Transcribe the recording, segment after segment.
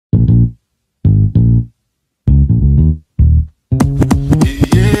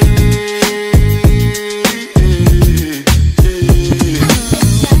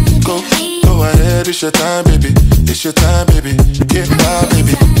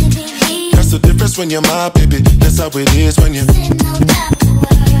difference when you're my baby. That's how it is when you.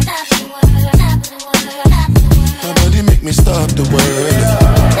 My body make me stop the world.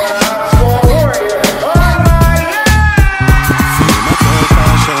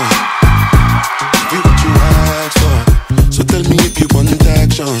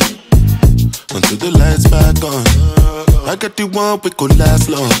 Until the lights back on, I got the one we could last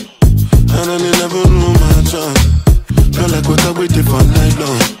long, and I never knew my chance. Feel like what I waited for night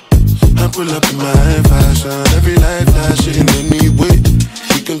long. I pull up in my fashion, every light flashing anyway.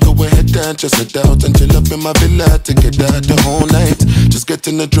 We can go ahead and just head out and chill up in my villa to get out the whole night. Just get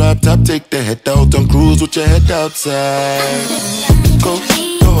in the drop top, take the head out and cruise with your head outside. Go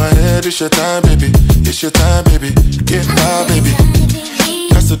ahead, it's your time, baby. It's your time, baby. Get my baby.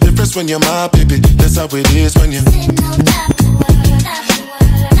 That's the difference when you're my baby. That's how it is when you.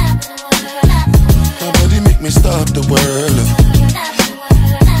 My body make me stop the world.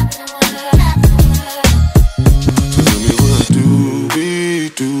 So tell me, what do we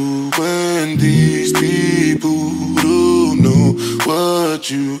do when these people don't know what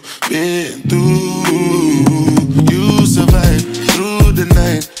you've been through? You survive through the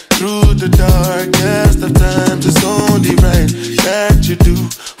night, through the darkest of times. It's only right that you do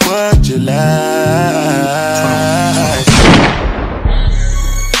what you like.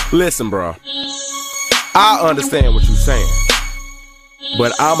 Listen, bro, I understand what you're saying,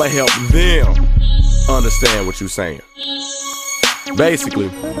 but I'ma help them understand what you're saying. Basically,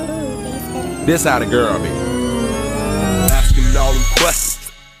 this how the girl be asking all them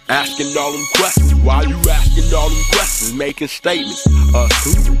questions, asking all them questions. Why you asking all them questions? Making statements.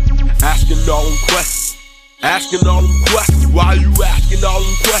 Asking all them questions. Asking all them questions. Why you asking all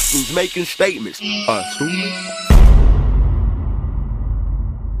them questions? Making statements. Who?